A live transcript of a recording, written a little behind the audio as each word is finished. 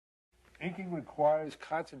Inking requires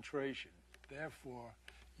concentration. Therefore,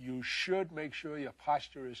 you should make sure your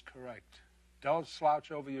posture is correct. Don't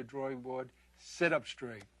slouch over your drawing board. Sit up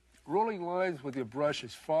straight. Ruling lines with your brush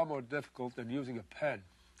is far more difficult than using a pen,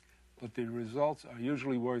 but the results are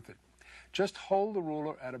usually worth it. Just hold the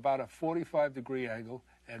ruler at about a 45-degree angle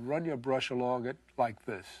and run your brush along it like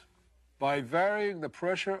this. By varying the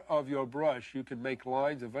pressure of your brush, you can make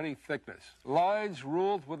lines of any thickness. Lines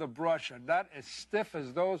ruled with a brush are not as stiff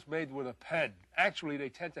as those made with a pen. Actually, they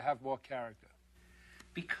tend to have more character.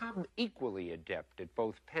 Become equally adept at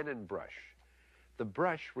both pen and brush. The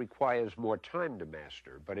brush requires more time to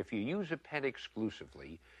master, but if you use a pen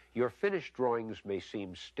exclusively, your finished drawings may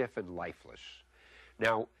seem stiff and lifeless.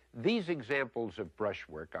 Now, these examples of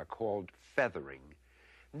brushwork are called feathering.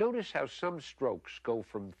 Notice how some strokes go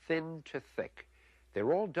from thin to thick.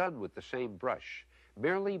 They're all done with the same brush,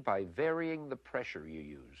 merely by varying the pressure you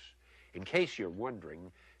use. In case you're wondering,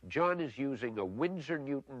 John is using a Winsor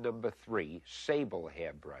Newton No. 3 sable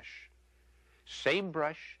hairbrush. Same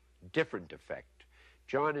brush, different effect.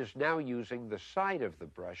 John is now using the side of the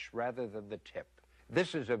brush rather than the tip.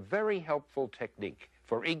 This is a very helpful technique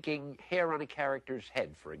for inking hair on a character's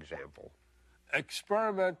head, for example.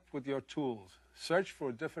 Experiment with your tools. Search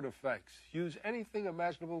for different effects. Use anything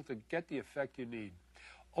imaginable to get the effect you need.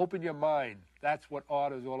 Open your mind. That's what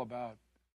art is all about.